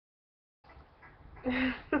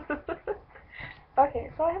Okay,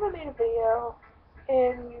 so I haven't made a video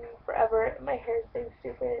in forever. My hair's being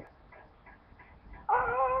stupid.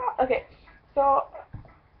 Okay, so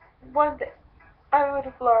one thing. I moved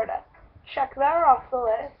to Florida. Check that off the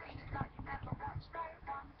list.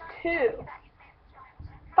 Two,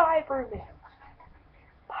 five roommates.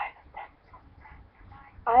 Five of them.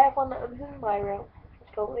 I have one that lives in my room.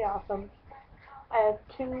 It's totally awesome. I have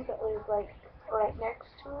two that live like right next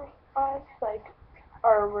to us, like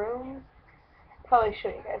our room. Probably show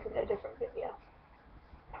you guys in a different video.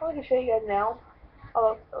 Probably can show you guys now.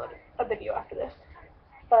 I'll upload a video after this.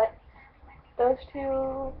 But those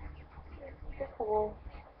two, they're cool.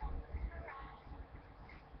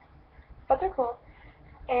 But they're cool.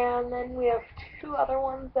 And then we have two other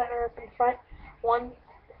ones that are up in front. One's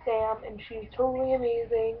Sam, and she's totally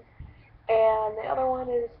amazing. And the other one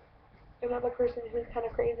is another person who's kind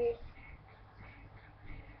of crazy.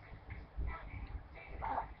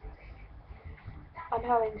 I'm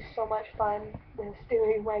having so much fun with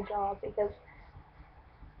doing my job because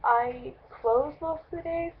I close most of the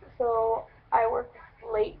days, so I work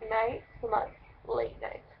late nights. Well, not late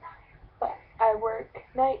nights, but I work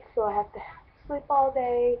nights, so I have to sleep all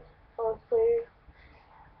day mostly.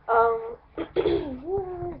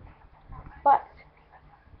 But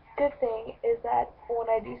good thing is that when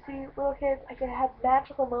I do see little kids, I can have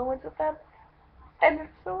magical moments with them, and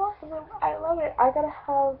it's so awesome. I love it. I gotta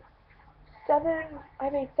have I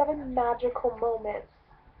made seven magical moments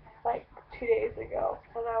like 2 days ago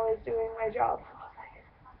when I was doing my job.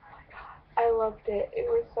 I loved it. It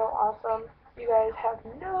was so awesome. You guys have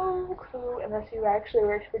no clue unless you actually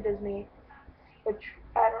work for Disney, which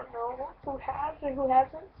I don't know who has and who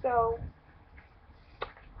hasn't. So,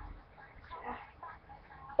 yeah.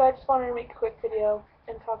 So I just wanted to make a quick video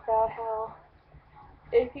and talk about how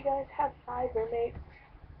if you guys have five roommates,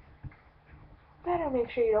 better make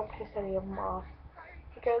sure you don't piss any of them off.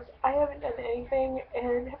 Because I haven't done anything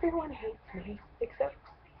and everyone hates me except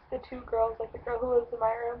the two girls, like the girl who lives in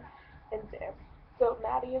my room and Sam. So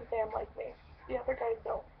Maddie and Sam like me. The other guys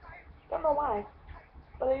don't. Don't know why,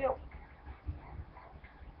 but they don't.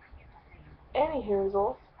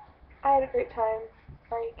 Anywho, I had a great time,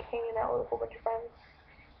 like hanging out with a whole bunch of friends.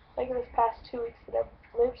 Like in this past 2 weeks that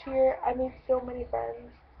I've lived here, I made so many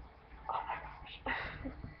friends. Oh my gosh.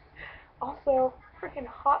 Also, freaking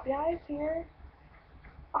hot guys here.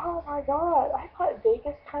 Oh my god, I thought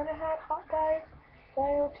Vegas kind of had hot guys. Then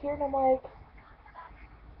I moved here and I'm like,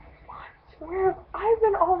 what? Where have I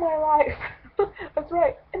been all my life? That's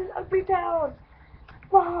right, in an ugly town.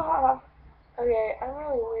 Wow. Okay, I'm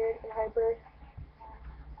really weird and hyper.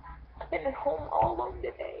 I've been at home all alone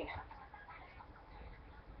today.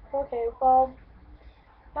 Okay, well,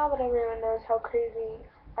 now that everyone knows how crazy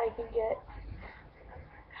I can get,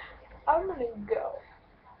 I'm gonna go.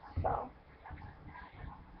 So,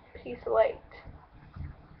 peace late.